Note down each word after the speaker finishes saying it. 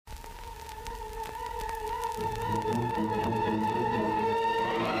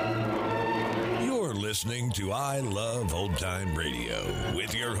listening to I Love Old Time Radio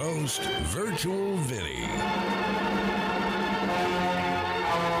with your host, Virtual Vinny.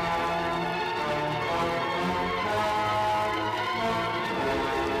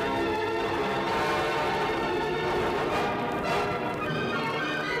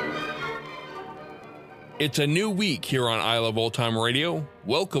 It's a new week here on I Love Old Time Radio.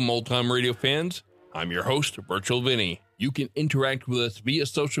 Welcome, Old Time Radio fans. I'm your host, Virtual Vinny. You can interact with us via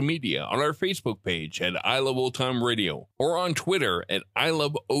social media on our Facebook page at I Love Old Time Radio or on Twitter at I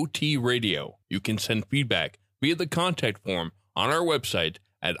Love OT Radio. You can send feedback via the contact form on our website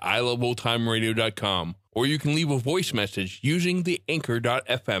at iloveoldtimeradio.com, or you can leave a voice message using the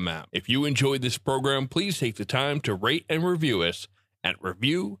Anchor.fm app. If you enjoyed this program, please take the time to rate and review us at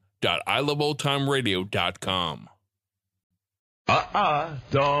review.iloveoldtimeradio.com.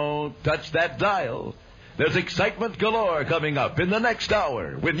 Don't touch that dial. There's excitement galore coming up in the next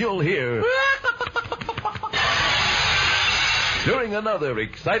hour when you'll hear during another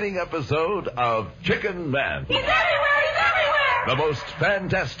exciting episode of Chicken Man. He's everywhere! He's everywhere! The most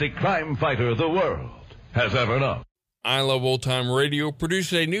fantastic crime fighter the world has ever known. I Love Old Time Radio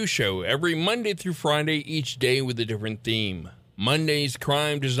produces a new show every Monday through Friday, each day with a different theme. Monday's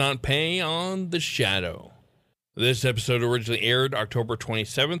Crime Does Not Pay on The Shadow. This episode originally aired October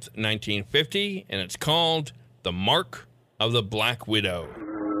 27th, 1950, and it's called The Mark of the Black Widow.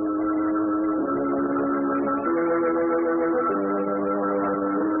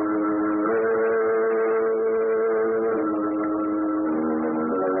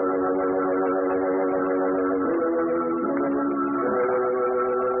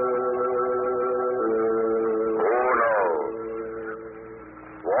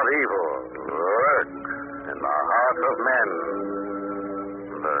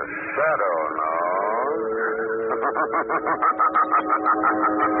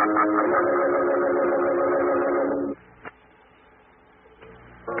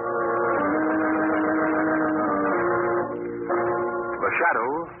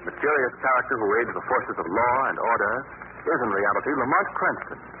 Character who aids the forces of law and order is in reality Lamont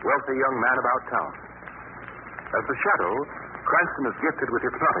Cranston, wealthy young man about town. As the Shadow, Cranston is gifted with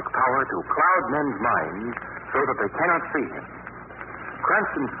hypnotic power to cloud men's minds so that they cannot see him.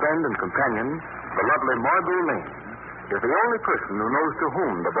 Cranston's friend and companion, the lovely Margot Lane, is the only person who knows to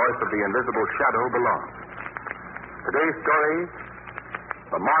whom the voice of the invisible Shadow belongs. Today's story,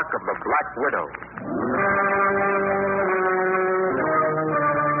 The Mark of the Black Widow.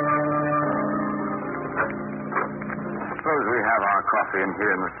 Suppose we have our coffee in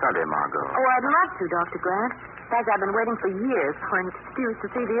here in the study, Margot. Oh, I'd love to, Dr. Grant. In fact, I've been waiting for years for an excuse to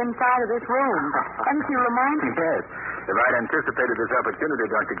see the inside of this room. Haven't you reminded me? Yes. If I'd anticipated this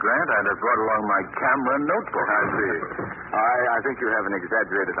opportunity, Dr. Grant, I'd have brought along my camera and notebook. I see. I think you have an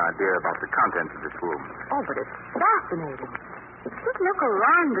exaggerated idea about the contents of this room. Oh, but it's fascinating. Just look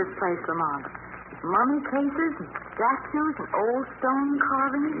around this place, Lamont. Mummy cases and statues and old stone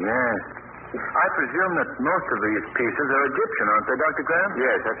carvings. Yes. I presume that most of these pieces are Egyptian, aren't they, Dr. Grant?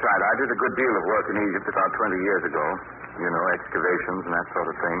 Yes, that's right. I did a good deal of work in Egypt about 20 years ago. You know, excavations and that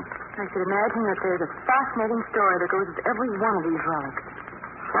sort of thing. I should imagine that there's a fascinating story that goes with every one of these relics.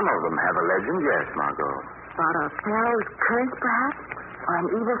 Some of them have a legend, yes, Margot. About a pharaoh's curse, perhaps? Or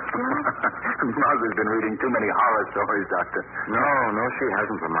an evil spirit? Margot's been reading too many horror stories, Doctor. No, she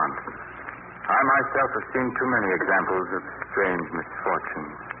hasn't, Lamont. I myself have seen too many examples of strange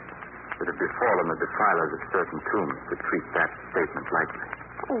misfortunes that have befallen the defilers of certain tombs to treat that statement lightly.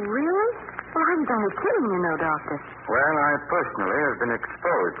 Oh, really? Well, I was only kidding, you know, Doctor. Well, I personally have been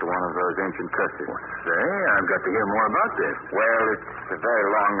exposed to one of those ancient curses. Say, I've got to hear more about this. Well, it's a very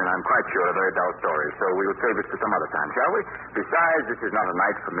long and I'm quite sure a very dull story, so we'll save it for some other time, shall we? Besides, this is not a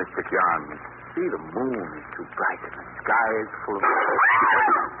night for mystic yarns. See, the moon is too bright and the sky is full of...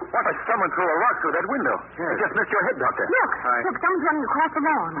 What? Someone threw a rock through that window. Yes. You just missed your head, Doctor. Look, someone's running across the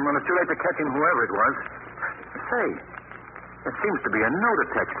lawn. Well, it's too late to catch him, whoever it was. Say, there seems to be a note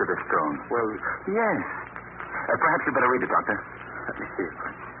attached to this stone. Well, yes. Perhaps you better read it, Doctor. Let me see.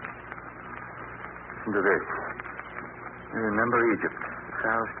 Listen to this. Remember Egypt,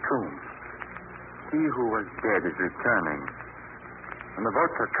 Pharaoh's tomb. He who was dead is returning. When the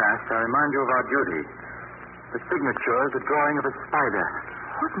votes are cast, I remind you of our duty. The signature is a drawing of a spider.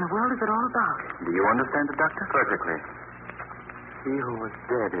 What in the world is it all about? Do you understand it, Doctor? Perfectly. He who was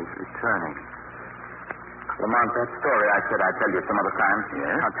dead is returning. Lamont, that story I said I'd tell you some other time.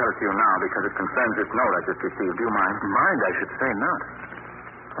 Yes? I'll tell it to you now because it concerns this note I just received. Do you mind? Mind? I should say not.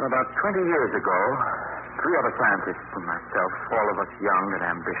 Well, about 20 years ago, 3 other scientists and myself, all of us young and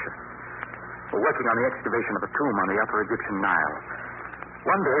ambitious, were working on the excavation of a tomb on the upper Egyptian Nile.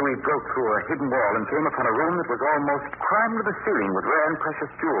 One day we broke through a hidden wall and came upon a room that was almost crammed to the ceiling with rare and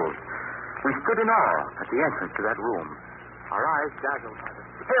precious jewels. We stood in awe at the entrance to that room. Our eyes dazzled by the...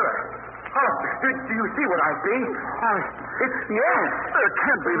 Taylor! Hollister, do you see what I see? Yes. There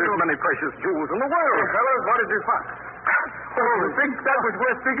can't be this many precious jewels in the world. Hey, fellas, what did you find? Oh, you think that was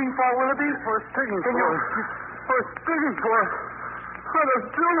worth digging for, Willoughby? Worth digging for? Worth digging for? For the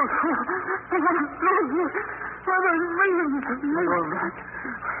jewels. For the millions of millions.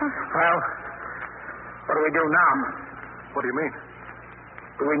 Well, what do we do now? What do you mean?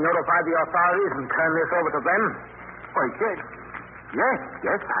 Do we notify the authorities and turn this over to them? Why, yes.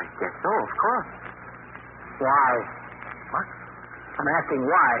 Yes, I guess so, of course. Why? What? I'm asking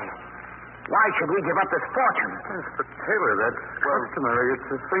why. Why should we give up this fortune? Yes, but Taylor, that's customary. It's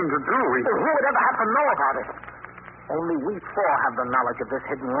a thing to do. Who would ever have to know about it? Only we four have the knowledge of this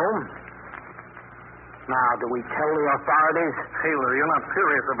hidden room. Now, do we tell the authorities? Taylor, you're not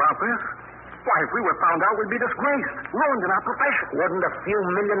serious about this? Why, if we were found out, we'd be disgraced, ruined in our profession. Wouldn't a few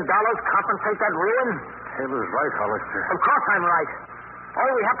 $1 million compensate that ruin? Taylor's right, Hollister. Of course I'm right.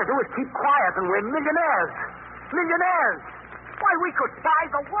 All we have to do is keep quiet, and we're millionaires. Millionaires! Why, we could buy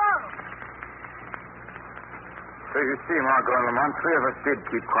the world! So you see, Margot and Lamont, three of us did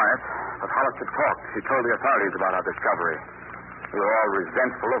keep quiet. But Hollister talked. He told the authorities about our discovery. We were all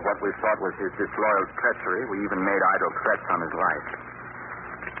resentful of what we thought was his disloyal treachery. We even made idle threats on his life.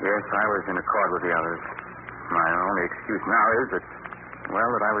 Yes, I was in accord with the others. My only excuse now is that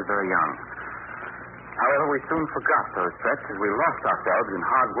I was very young. However, we soon forgot those threats as we lost ourselves in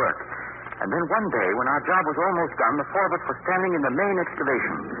hard work. And then one day, when our job was almost done, the four of us were standing in the main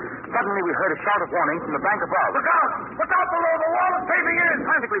excavation. Suddenly, we heard a shout of warning from the bank above. Look out! Look out below! The wall is caving in!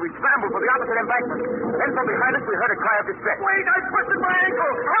 Frantically, we scrambled for the opposite embankment. Then from behind us, we heard a cry of distress. Wait! I twisted my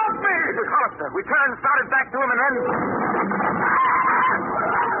ankle! Help me! It was Hollister. We turned, started back to him, and then...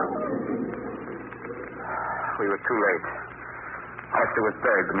 We were too late. Hollister was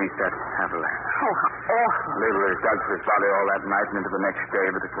buried beneath that avalanche. Oh, how awful. Laborers dug for his body all that night and into the next day,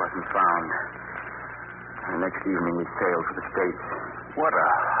 but it wasn't found. And the next evening, we sailed for the States. What a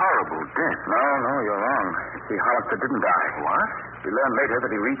horrible death. No, you're wrong. You see, Hollister didn't die. What? We learned later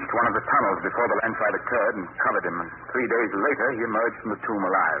that he reached one of the tunnels before the landslide occurred and covered him. And 3 days later, he emerged from the tomb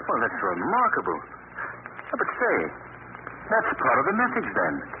alive. Well, that's remarkable. But say, that's part of the message,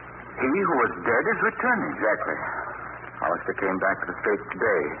 then. He who was dead is returning. Exactly. Hollister came back to the States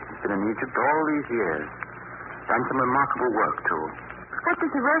today. He's been in Egypt all these years. Done some remarkable work, too. What does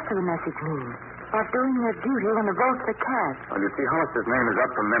the rest of the message mean? About doing their duty when the votes are cast. Well, you see, Hollister's name is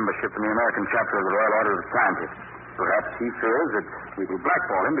up for membership in the American chapter of the Royal Order of Scientists. Perhaps he fears that we will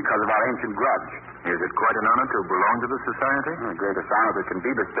blackball him because of our ancient grudge. Is it quite an honor to belong to the society? The greatest honor that can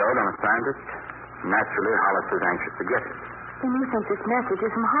be bestowed on a scientist. Naturally, Hollister's anxious to get it. Then you think this message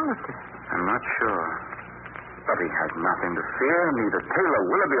is from Hollister? I'm not sure. But he has nothing to fear. Neither Taylor,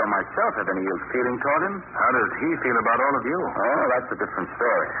 Willoughby, or myself have any ill feeling toward him. How does he feel about all of you? Oh, that's a different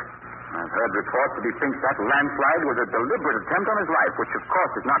story. I've heard reports that he thinks that landslide was a deliberate attempt on his life, which, of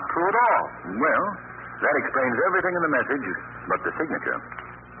course, is not true at all. Well, that explains everything in the message but the signature.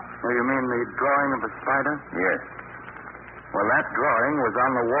 Oh, you mean the drawing of the spider? Yes. Well, that drawing was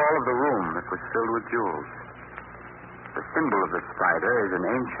on the wall of the room that was filled with jewels. The symbol of the spider is an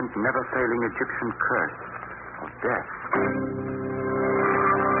ancient, never-failing Egyptian curse of death.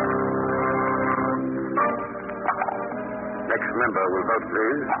 Next member will vote,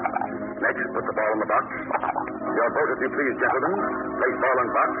 please. Next, put the ball in the box. Your vote, if you please, gentlemen. Place ball in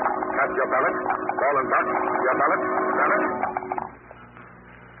box. Cast your ballot. Ball in box. Your ballot. Ballot.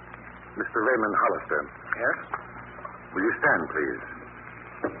 Mr. Raymond Hollister. Yes? Will you stand, please?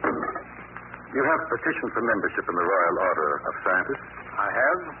 You have petitioned for membership in the Royal Order of Scientists? I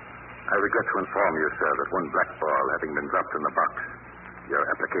have. I regret to inform you, sir, that one black ball having been dropped in the box, your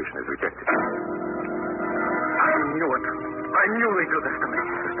application is rejected. I knew it. I knew they'd do this to me.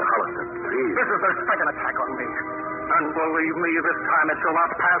 Mr. Hollister, please. This is their second attack on me. And believe me, this time it shall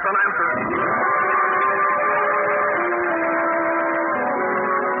not pass unanswered.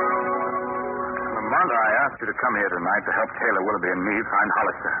 Lamont, I asked you to come here tonight to help Taylor, Willoughby, and me find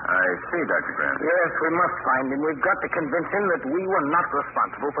Hollister. I see, Dr. Grant. Yes, we must find him. We've got to convince him that we were not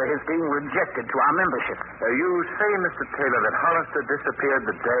responsible for his being rejected to our membership. You say, Mr. Taylor, that Hollister disappeared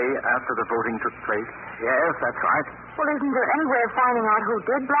the day after the voting took place? Yes, that's right. Well, isn't there any way of finding out who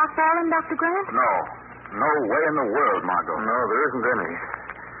did blackball him, Dr. Grant? No. No way in the world, Margot. No, there isn't any.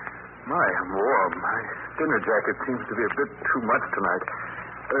 My, I'm warm. My dinner jacket seems to be a bit too much tonight.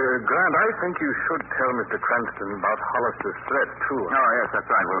 Grant, I think you should tell Mr. Cranston about Hollister's threat, too. Oh, yes, that's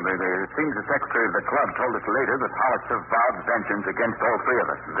right, Willoughby. It seems the secretary of the club told us later that Hollister vowed vengeance against all three of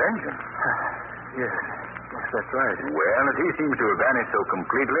us. Vengeance? Yes, that's right. Well, if he seems to have vanished so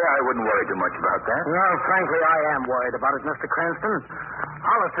completely, I wouldn't worry too much about that. Well, frankly, I am worried about it, Mr. Cranston.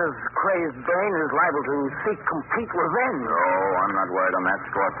 Hollister's crazed brain is liable to seek complete revenge. Oh, I'm not worried on that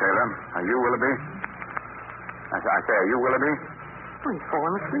score, Taylor. Are you, Willoughby? I say, are you, Willoughby? Oh, he's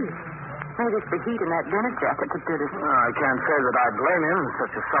fallen asleep. Maybe it's the heat in that dinner jacket that did it. I can't say that I blame him.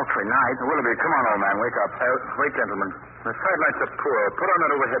 Such a sultry night. Willoughby, come on, old man. Wake up. Wait, gentlemen. The sidelights are poor. Put on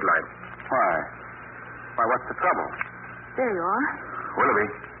that overhead light. Why? Why, what's the trouble? There you are. Willoughby.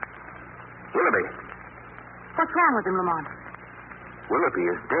 Willoughby. What's wrong with him, Lamont? Willoughby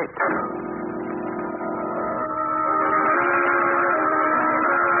is dead.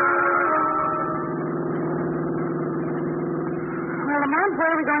 Well, Lamont,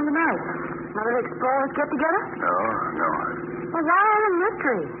 where are we going tonight? Another explorers get together? No. Well, why all the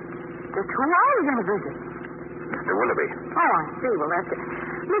mystery? Just who are we going to visit? Mr. Willoughby. Oh, I see. Well, that's it.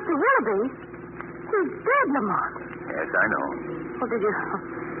 Mr. Willoughby? He's dead, Lamont. Yes, I know. Well, did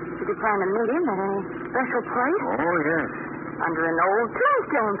you plan to meet him at any special place? Oh, yes. Under an old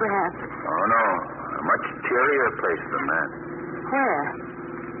tombstone, perhaps? Oh, no. A much cheerier place than that. Where?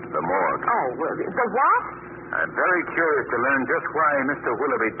 The morgue. Oh, well, the what? I'm very curious to learn just why Mr.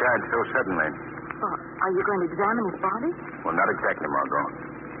 Willoughby died so suddenly. Well, are you going to examine his body? Well, not exactly, Margot.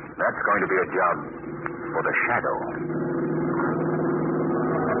 That's going to be a job for the Shadow.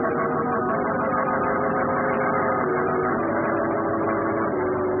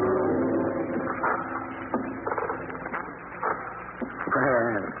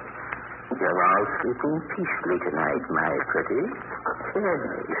 Well, you're all sleeping peacefully tonight, my pretty.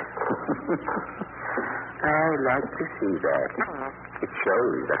 Yes. I like to see that. It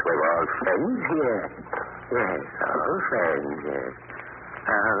shows that we're all friends here. Yes, all friends, yes.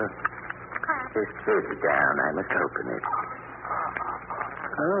 Just sit down. I must open it.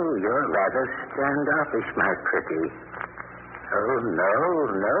 Oh, you're rather standoffish, my pretty. Oh,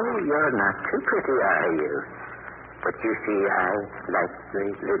 no, you're not too pretty, are you? But you see, I like the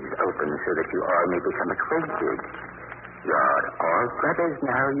lids open so that you all may become acquainted. You're all brothers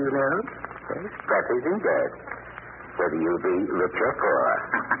now, you know. Yes, brothers in debt. Whether you be rich or poor.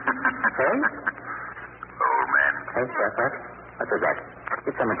 Hey? Old man. Hey, what? What was that?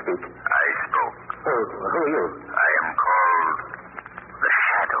 Did someone speak? I spoke. Oh, who are you? I am called the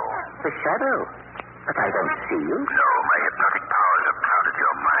Shadow. The Shadow? But I don't see you. No, my hypnotic powers have clouded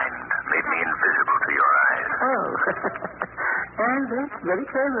your mind, made me invisible to your eyes. Oh. And that's very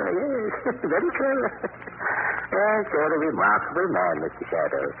clever, yes. Very clever. Yes, you're a remarkable man, Mr.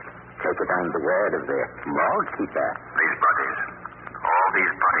 Shadow. Take it on the word of the morgue keeper. These bodies, all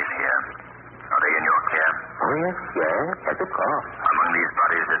these bodies here, are they in your care? Oh, yes, of course. Among these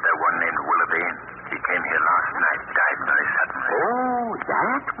bodies is there one named Willoughby. He came here last night, died very suddenly. Oh,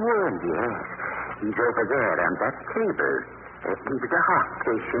 that one, yes. He's over there on that table. He was a heart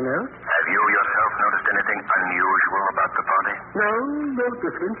case, you know. Have you yourself noticed anything unusual about the body? No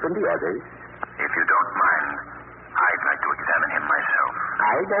different from the others. If you don't mind, I'd like to examine him myself.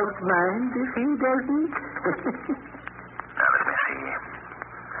 I don't mind if he doesn't. Now, let me see.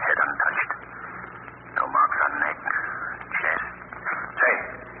 Head untouched. No marks on neck, chest. Say,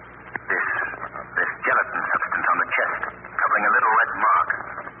 this gelatin substance on the chest, covering a little red mark.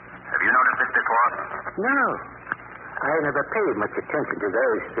 Have you noticed this before? No. I never paid much attention to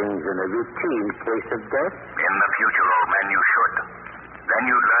those things in a routine case of death. In the future, old man, you should. Then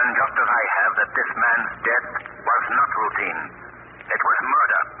you'd learn, just as I have, that this man's death was not routine. It was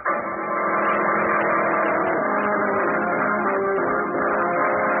murder.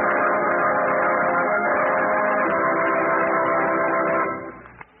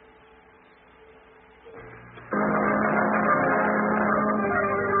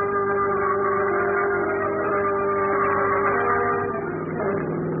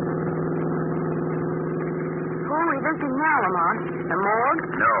 The morgue?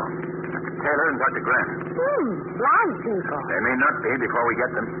 No. Dr. Taylor and Dr. Grant. Live people. They may not be before we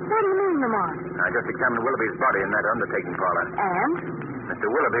get them. What do you mean, Lamont? I just examined Willoughby's body in that undertaking parlor. And? Mr.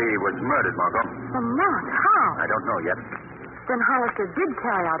 Willoughby was murdered, Margot. Lamont, how? I don't know yet. Then Hollister did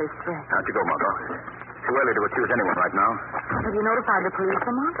carry out his threat. How'd you go, Margot? Too early to accuse anyone right now. Have you notified the police,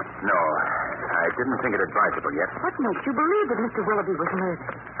 Lamont? No. I didn't think it advisable yet. What makes you believe that Mr. Willoughby was murdered?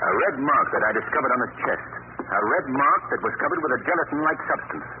 A red mark that I discovered on his chest. A red mark that was covered with a gelatin-like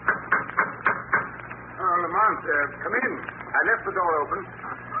substance. Oh, Lamont, come in. I left the door open.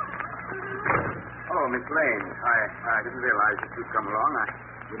 Oh, Miss Lane. I didn't realize that you'd come along.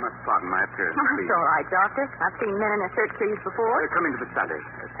 You must pardon my appearance, Oh, please. it's all right, Doctor. I've seen men in their shirt sleeves before. Come into the study.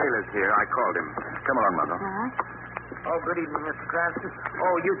 Taylor's here. I called him. Come along, Margot. Oh, good evening, Mr. Cranston.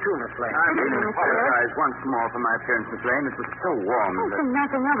 Oh, you too, Miss Lane. I Good evening, Mr. apologize once more for my appearance, Miss Lane. It was so warm Oh, that... think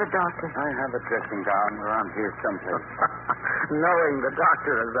nothing of it, Doctor. I have a dressing gown around here someplace. Knowing the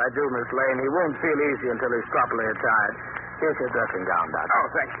doctor as I do, Miss Lane, he won't feel easy until he's properly attired. Here's your dressing gown, Doctor. Oh,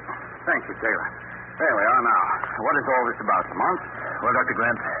 thank you. Thank you, Taylor. There we are now. What is all this about, Lamont? Well, Dr.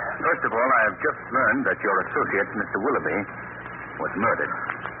 Grant, first of all, I have just learned that your associate, Mr. Willoughby, was murdered.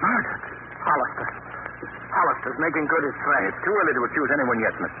 Murdered? Hollister's making good his threat. It's too early to accuse anyone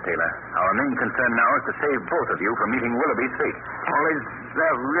yet, Mr. Taylor. Our main concern now is to save both of you from meeting Willoughby's fate. Well, is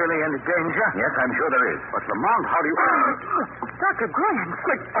there really any danger? Yes, I'm sure there is. But, Lamont, how do you... Dr. Grant,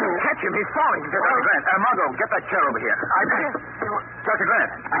 quick, catch him. He's falling. Dr. Grant, Margot, get that chair over here. Dr.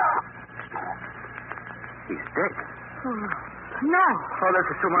 Grant. He's dead. No. Oh, this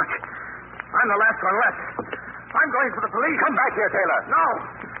is too much. I'm the last one left. I'm going for the police. Come back here, Taylor.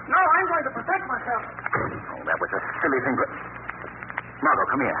 No, I'm going to protect myself. Oh, that was a silly thing, but... Margot,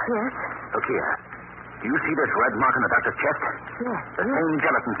 come here. Yes. Look here. Do you see this red mark on the doctor's chest? Yes. The same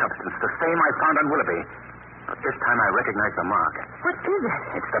gelatin substance, the same I found on Willoughby. But this time I recognize the mark. What is it?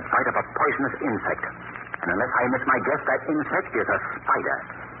 It's the bite of a poisonous insect. And unless I miss my guess, that insect is a spider.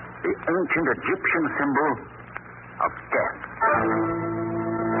 The ancient Egyptian symbol of death.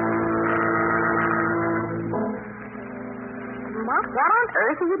 What on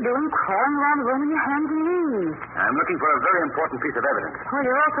earth are you doing crawling around the room on your hands and knees? I'm looking for a very important piece of evidence. Well,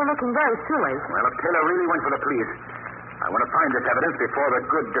 you're also looking very silly. Well, if Taylor really went for the police, I want to find this evidence before the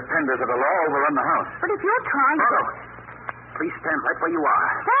good defenders of the law overrun the house. But if you're trying to... Margot, please stand right where you are.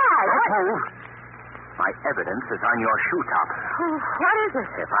 Why? Don't move. My evidence is on your shoe top. Oh, what is it?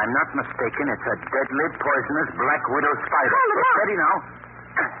 If I'm not mistaken, it's a deadly, poisonous black widow spider. Oh, look out. Steady now.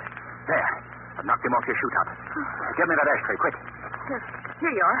 There. I've knocked him off your shoe top. Give me that ashtray, quick.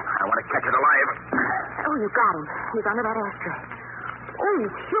 Here you are. I want to catch it alive. Oh, you got him. He's under that ashtray. Oh,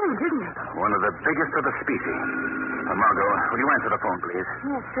 he's huge, isn't he? One of the biggest of the species. Margot, will you answer the phone, please?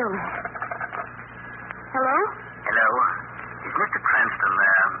 Yes, surely. Hello? Hello. Is Mr. Cranston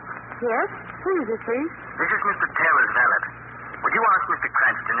there? Yes? Who is it, please? This is Mr. Taylor's valet. Would you ask Mr.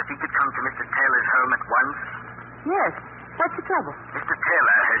 Cranston if he could come to Mr. Taylor's home at once? Yes. What's the trouble? Mr.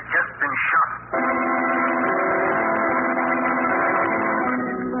 Taylor has just been shot.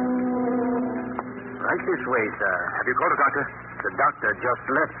 Right this way, sir. Have you called a doctor? The doctor just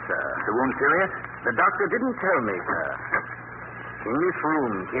left, sir. The wound serious? The doctor didn't tell me, sir. In this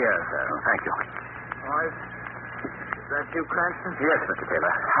room here, sir. Oh, thank you. Boys, is that you, Cranston? Yes, Mr.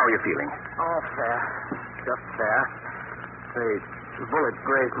 Taylor. How are you feeling? Oh, fair. Just fair. The bullet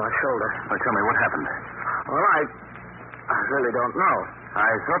grazed my shoulder. Well, tell me, what happened? Well, I really don't know. I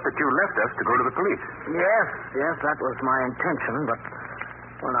thought that you left us to go to the police. Yes, that was my intention, but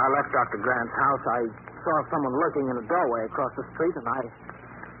when I left Dr. Grant's house, I saw someone lurking in a doorway across the street, and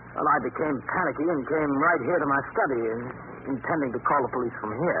I became panicky and came right here to my study, intending to call the police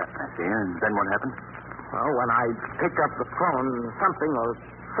from here. I see. And then what happened? Well, when I picked up the phone, something or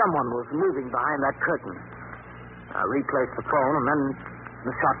someone was moving behind that curtain. I replaced the phone, and then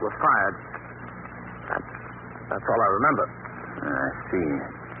the shot was fired. That's all I remember. I see.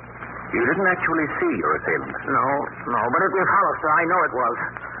 You didn't actually see your assailant? No, but it was Hollister. I know it was.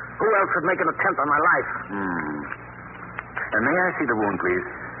 Who else would make an attempt on my life? And may I see the wound, please?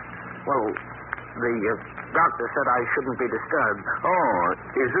 Well, the doctor said I shouldn't be disturbed. Oh,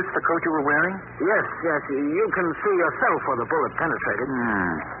 is this the coat you were wearing? Yes. You can see yourself where the bullet penetrated.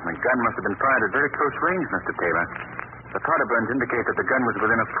 The gun must have been fired at very close range, Mr. Taylor. The powder burns indicate that the gun was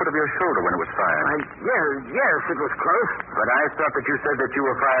within a foot of your shoulder when it was fired. Yes, it was close. But I thought that you said that you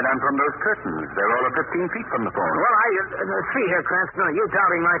were fired on from those curtains. They're all of 15 feet from the phone. Well, see here, Cranston, are you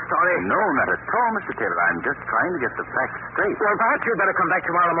doubting my story? No, not at all, Mr. Taylor. I'm just trying to get the facts straight. Well, perhaps you'd better come back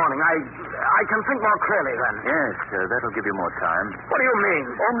tomorrow morning. I can think more clearly then. Yes, that'll give you more time. What do you mean?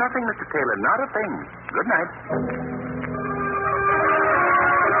 Oh, nothing, Mr. Taylor. Not a thing. Good night.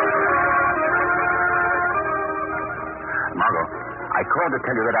 Margot, I called to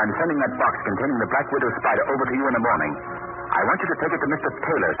tell you that I'm sending that box containing the Black Widow spider over to you in the morning. I want you to take it to Mr.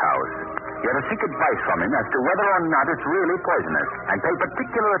 Taylor's house. You're to seek advice from him as to whether or not it's really poisonous, and pay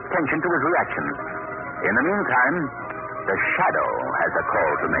particular attention to his reactions. In the meantime, the Shadow has a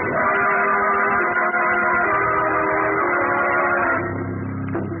call to make.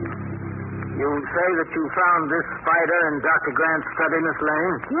 You say that you found this spider in Dr. Grant's study, Miss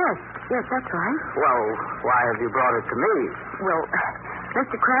Lane? Yes, that's right. Well, why have you brought it to me? Well,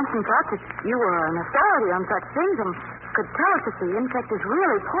 Mr. Cranston thought that you were an authority on such things and could tell us if the insect is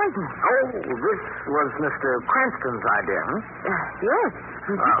really poisonous. Oh, this was Mr. Cranston's idea, huh? Yes.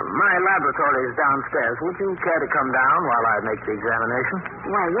 My laboratory is downstairs. Would you care to come down while I make the examination?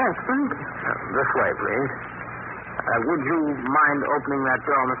 Why, yes, thank you. This way, please. Would you mind opening that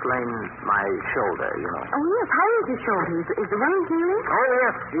door, Miss Lane? My shoulder, you know. Oh, yes. How is your shoulder? Is the wound healing? Oh,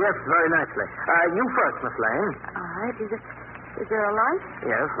 yes, very nicely. You first, Miss Lane. All right. Is there a light?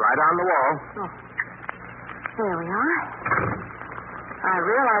 Yes, right on the wall. Oh. There we are. I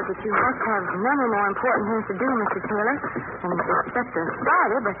realize that you must have many more important things to do, Mr. Taylor, than inspect a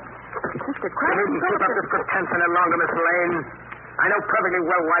spider, but Mr. You Cranston... needn't keep up this pretense any longer, Miss Lane. I know perfectly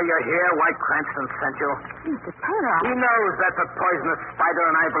well why you're here, why Cranston sent you. Mr. Taylor, He knows that's a poisonous spider,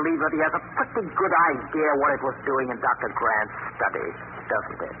 and I believe that he has a pretty good idea what it was doing in Dr. Grant's study,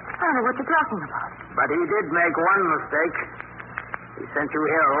 doesn't it? I don't know what you're talking about. But he did make one mistake. He sent you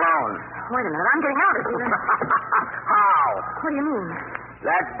here alone. Wait a minute. I'm getting out of here. How? What do you mean?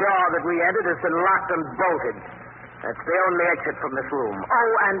 That door that we entered has been locked and bolted. That's the only exit from this room.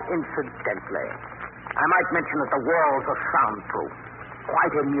 Oh, and incidentally, I might mention that the walls are soundproof,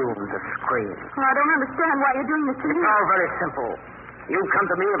 quite immune to screams. Well, I don't understand why you're doing this to me. It's all very simple. You come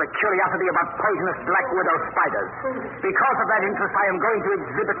to me with a curiosity about poisonous black widow spiders. Because of that interest, I am going to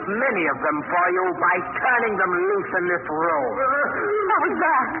exhibit many of them for you by turning them loose in this room. What was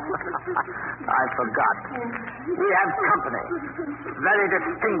that? I forgot. We have company. Very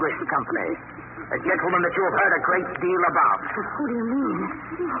distinguished company. A gentleman that you have heard a great deal about. Who do you mean?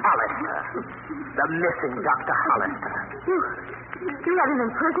 Hollister. The missing Dr. Hollister. You had him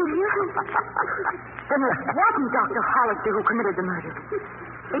imprisoned here? Then it wasn't Dr. Hollister who committed the murder.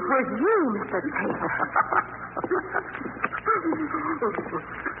 It was you, Mr. Taylor.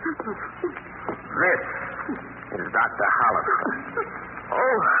 This is Dr. Hollister.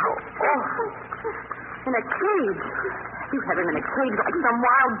 Oh. In a cage. You had him in a cage like some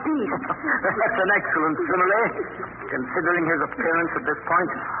wild beast. That's an excellent simile, considering his appearance at this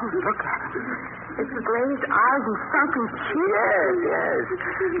point. Oh, look at him. His glazed eyes and sunken cheeks. Yes.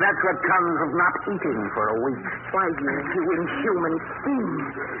 That's what comes of not eating for a week. Why, you inhuman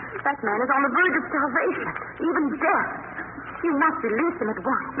fiend. That man is on the verge of starvation, even death. You must release him at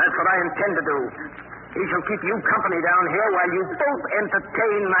once. That's what I intend to do. He shall keep you company down here while you both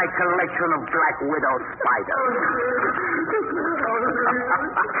entertain my collection of black widow spiders.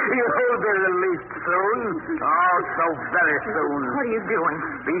 You'll be released soon. Oh, so very soon. What are you doing?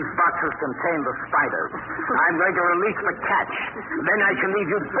 These boxes contain the spiders. I'm going to release the catch. Then I shall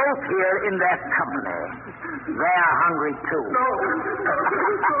leave you both here in their company. They're hungry, too. No.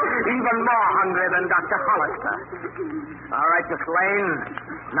 Even more hungry than Dr. Hollister. All right, Miss Lane.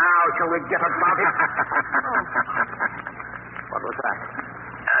 Now, shall we get about it? What was that?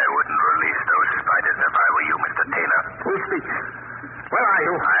 I wouldn't release those spiders if I were you, Mr. Taylor. Who speaks? Where are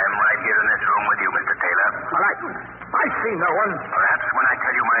you? I'm right here in this room with you, Mr. Taylor. All right. I see no one. Perhaps when I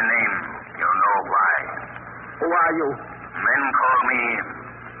tell you my name, you'll know why. Who are you? Men call me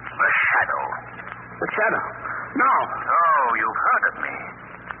the Shadow. The Shadow? No. Oh, you've heard of me.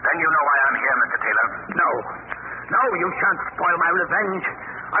 Then you know why I'm here, Mr. Taylor. No, you shan't spoil my revenge.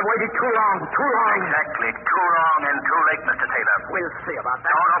 I've waited too long. Exactly. Too long and too late, Mr. Taylor. We'll see about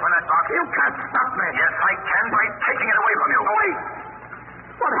that. Don't open that box. You can't stop me. Yes, I can by taking it away from you. Oh, wait.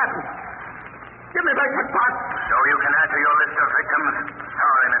 What happened? Give me back that box. So you can add to your list of victims.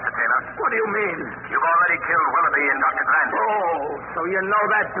 Sorry, Mr. Taylor. What do you mean? You've already killed Willoughby and Dr. Grant. Oh, so you know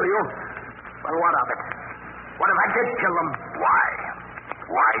that, do you? Well, what of it? What if I did kill them? Why?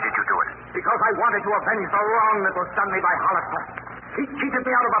 Why did you do it? Because I wanted to avenge the wrong that was done me by Hollister. He cheated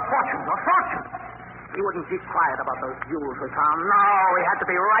me out of a fortune. He wouldn't keep quiet about those jewels we found. No, he had to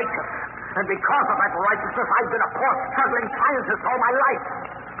be righteous. And because of that righteousness, I've been a poor, struggling scientist all my life.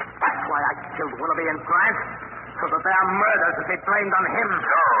 That's why I killed Willoughby and Grant, so that their murders would be blamed on him.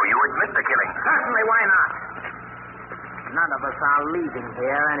 So, you admit the killing? Certainly, why not? None of us are leaving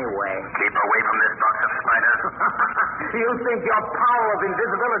here anyway. Keep away from this box of spiders. You think your power of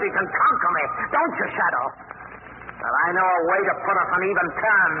invisibility can conquer me, don't you, Shadow? Well, I know a way to put us on even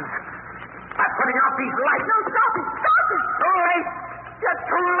terms. By putting out these lights. No, stop it! Too late! You're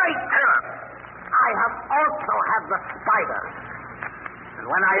too late, Taylor. I have also had the spiders. And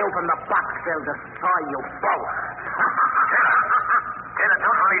when I open the box, they'll destroy you both. Taylor,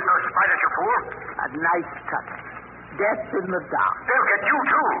 don't release those spiders, you fool. A nice touch. Death in the dark. They'll get you,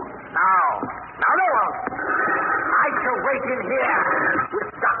 too. No, they won't. I shall wait in here with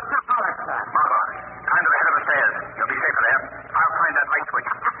Dr. Hollister. Margot, climb to the head of the stairs. You'll be safer there. I'll find that light switch.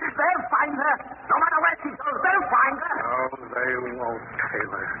 They'll find her. No matter where she goes, they'll find her. No, they won't,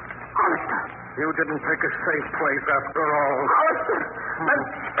 Taylor. Hollister. You didn't pick a safe place after all. Hollister!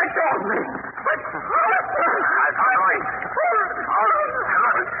 Let go of me! Hollister! I found the light. Oh,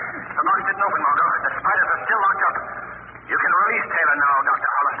 look. The box didn't open, Margot. The spiders are still locked up. You can release Taylor now,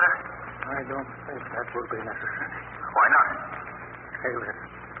 Dr. Hollister. I don't think that will be necessary. Why not? Taylor is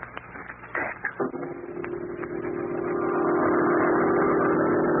dead.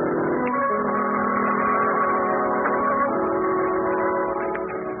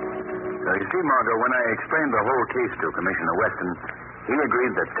 So you see, Margot, when I explained the whole case to Commissioner Weston, he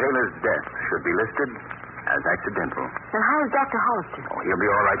agreed that Taylor's death should be listed as accidental. Now, how is Dr. Hollister? Oh, he'll be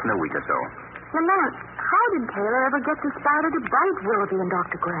all right in a week or so. Lamont, how did Taylor ever get the spider to bite Willoughby and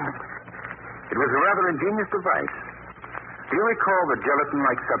Dr. Grant? It was a rather ingenious device. Do you recall the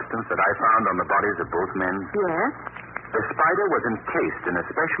gelatin-like substance that I found on the bodies of both men? Yes. The spider was encased in a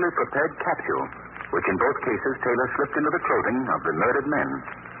specially prepared capsule, which in both cases Taylor slipped into the clothing of the murdered men.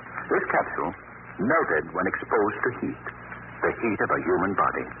 This capsule melted when exposed to heat, the heat of a human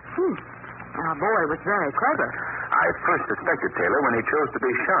body. Our boy was very clever. I first suspected Taylor when he chose to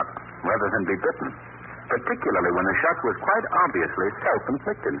be shot rather than be bitten, particularly when the shot was quite obviously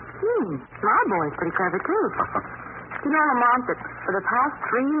self-inflicted. My boy's pretty clever, too. You know, Lamont, that for the past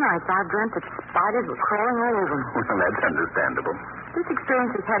 3 nights I've dreamt that spiders were crawling all over me. Well, that's understandable. This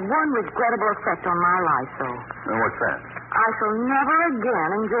experience has had one regrettable effect on my life, though. And what's that? I shall never again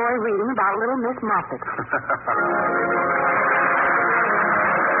enjoy reading about little Miss Muffet.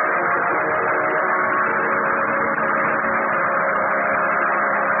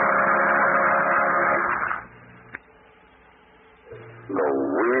 The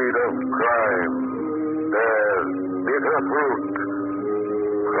weed of crime bears bitter fruit.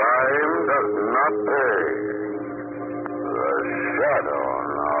 Crime does not pay. The shadow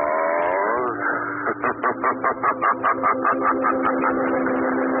knows.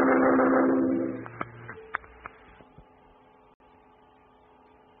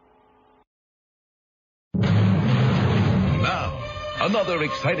 Now, another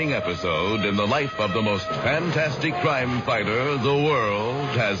exciting episode in the life of the most fantastic crime fighter the world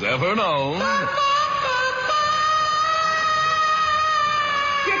has ever known.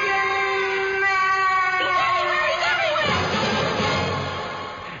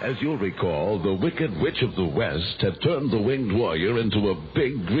 As you'll recall, the Wicked Witch of the West had turned the winged warrior into a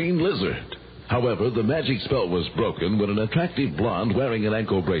big green lizard. However, the magic spell was broken when an attractive blonde wearing an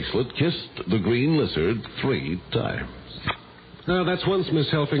ankle bracelet kissed the green lizard 3 times. Now, that's once, Miss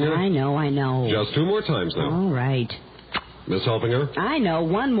Helfinger. I know. Just 2 more times now. All right. Miss Helfinger? I know,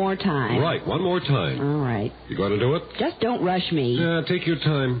 1 more time. Right, 1 more time. All right. You going to do it? Just don't rush me. Take your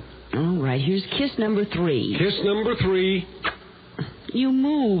time. All right, here's kiss number 3. Kiss number 3. You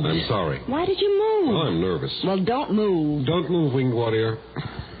moved. I'm sorry. Why did you move? Oh, I'm nervous. Well, don't move. Don't move, winged warrior.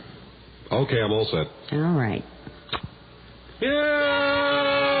 Okay, I'm all set. All right.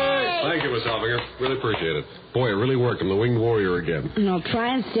 Yay! Thank you, Miss Helfinger. Really appreciate it. Boy, it really worked. I'm the winged warrior again. No,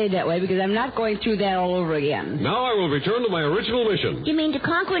 try and stay that way, because I'm not going through that all over again. Now I will return to my original mission. You mean to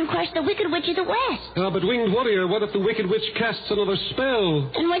conquer and crush the Wicked Witch of the West? But winged warrior, what if the wicked witch casts another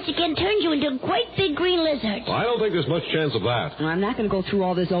spell? And once again turns you into a great big green lizard. Well, I don't think there's much chance of that. Well, I'm not going to go through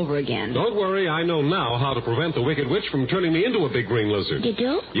all this over again. Don't worry, I know now how to prevent the wicked witch from turning me into a big green lizard. You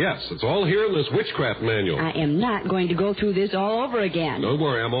do? Yes, it's all here in this witchcraft manual. I am not going to go through this all over again. Don't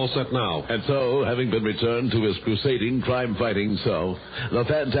worry, I'm all set now. And so, having been returned to his crusading, crime-fighting self, the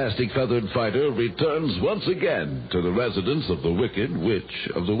fantastic feathered fighter returns once again to the residence of the Wicked Witch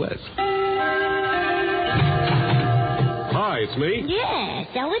of the West. Hi, it's me. Yes,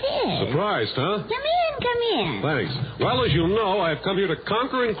 so it is. Surprised, huh? Come in. Thanks. Well, as you know, I've come here to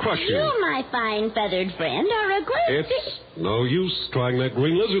conquer and crush you. You, my fine feathered friend, are a great... It's no use trying that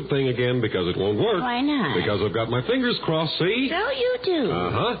green lizard thing again because it won't work. Why not? Because I've got my fingers crossed, see? So you do.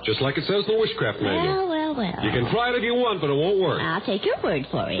 Uh-huh, just like it says in the witchcraft manual. Well. You can try it if you want, but it won't work. I'll take your word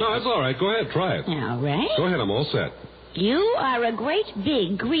for it. No, that's all right. Go ahead, try it. All right. Go ahead, I'm all set. You are a great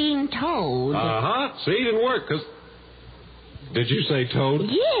big green toad. Uh-huh. See, it didn't work, because... Did you say toad?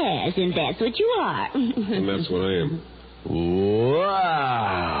 Yes, and that's what you are. And that's what I am.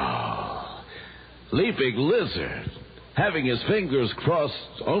 Wow! Leaping lizard. Having his fingers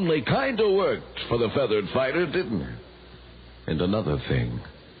crossed only kind of worked for the feathered fighter, didn't it? And another thing.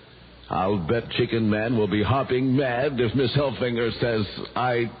 I'll bet Chicken Man will be hopping mad if Miss Helfinger says,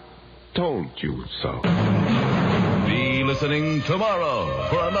 I told you so. Be listening tomorrow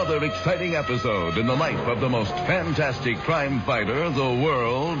for another exciting episode in the life of the most fantastic crime fighter the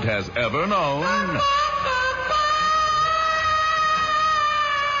world has ever known.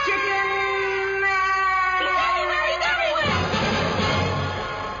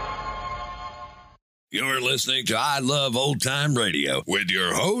 You're listening to I Love Old Time Radio with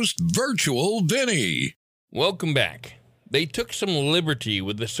your host, Virtual Vinny. Welcome back. They took some liberty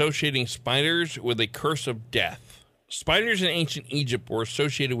with associating spiders with a curse of death. Spiders in ancient Egypt were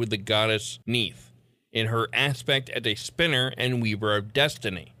associated with the goddess Neith in her aspect as a spinner and weaver of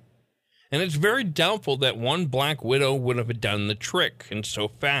destiny. And it's very doubtful that one black widow would have done the trick, and so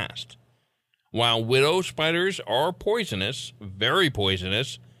fast. While widow spiders are poisonous, very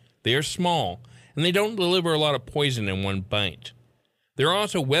poisonous, they are small, and they don't deliver a lot of poison in one bite. There are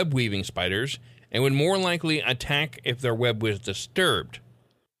also web-weaving spiders, and would more likely attack if their web was disturbed.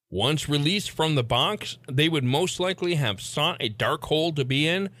 Once released from the box, they would most likely have sought a dark hole to be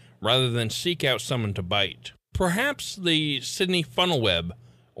in, rather than seek out someone to bite. Perhaps the Sydney funnel web,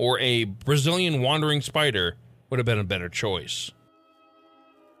 or a Brazilian wandering spider, would have been a better choice.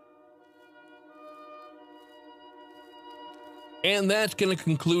 And that's going to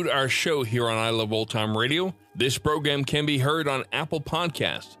conclude our show here on I Love Old Time Radio. This program can be heard on Apple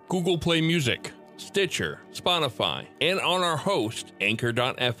Podcasts, Google Play Music, Stitcher, Spotify, and on our host,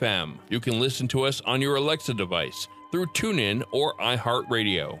 Anchor.fm. You can listen to us on your Alexa device through TuneIn or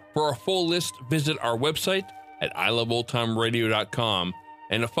iHeartRadio. For a full list, visit our website at iloveoldtimeradio.com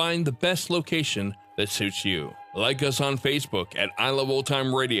and to find the best location that suits you. Like us on Facebook at I Love Old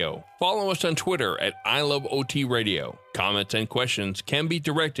Time Radio. Follow us on Twitter at I Love OT Radio. Comments and questions can be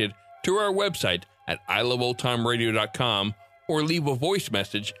directed to our website at iloveoldtimeradio.com or leave a voice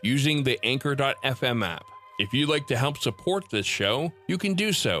message using the Anchor.fm app. If you'd like to help support this show, you can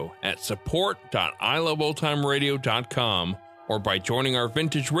do so at support.iloveoldtimeradio.com or by joining our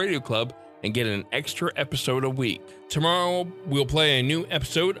Vintage Radio Club and get an extra episode a week. Tomorrow, we'll play a new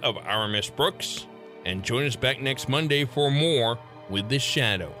episode of Our Miss Brooks, and join us back next Monday for more with The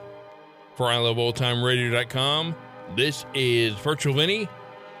Shadow. For iloveoldtimeradio.com, this is Virtual Vinny,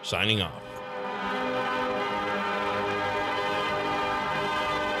 signing off.